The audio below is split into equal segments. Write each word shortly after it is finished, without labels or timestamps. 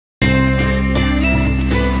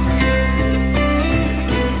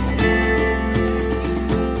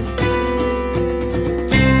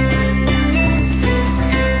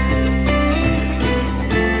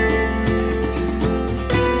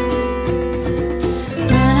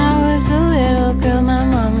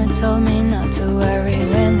to worry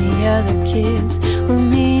when the other kids were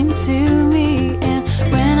mean to me. And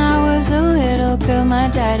when I was a little girl, my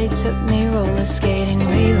daddy took me roller skating.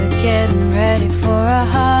 We were getting ready for a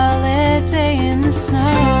holiday in the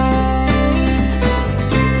snow.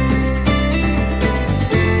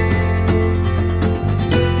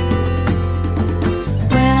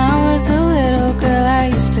 I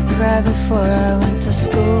used to cry before I went to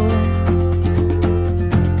school,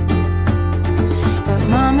 but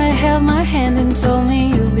Mama held my hand and told me,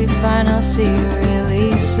 you'll be fine, I'll see you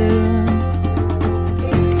really soon.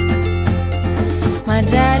 My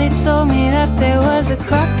daddy told me that there was a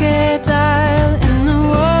crocodile in the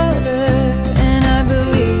water, and I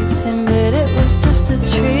believed him, but it was just a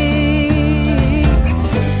tree,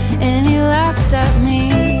 and he laughed at me.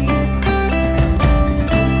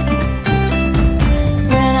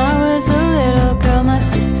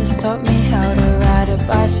 Taught me how to ride a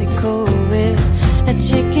bicycle with a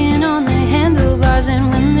chicken on the handlebars. And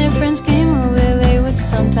when their friends came over, they would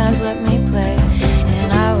sometimes let me play,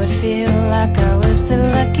 and I would feel like I was the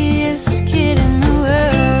luckiest kid in the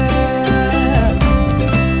world.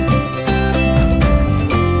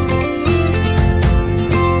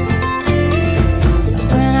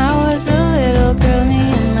 When I was a little girl, me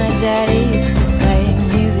and my daddy used to play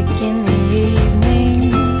music in the evening.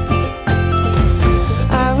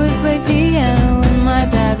 Play piano when my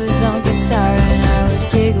dad was on guitar, and I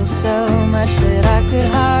would giggle so much that I could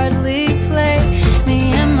hardly play.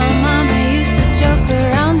 Me and my mama used to joke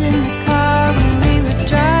around in the car when we were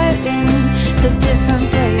driving to different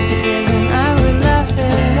places, and I would laugh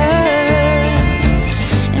at her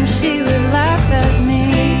and she would laugh at me.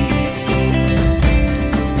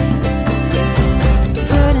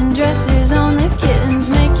 Putting dresses on the kittens,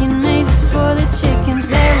 making mazes for the chickens.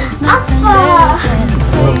 There was nothing there.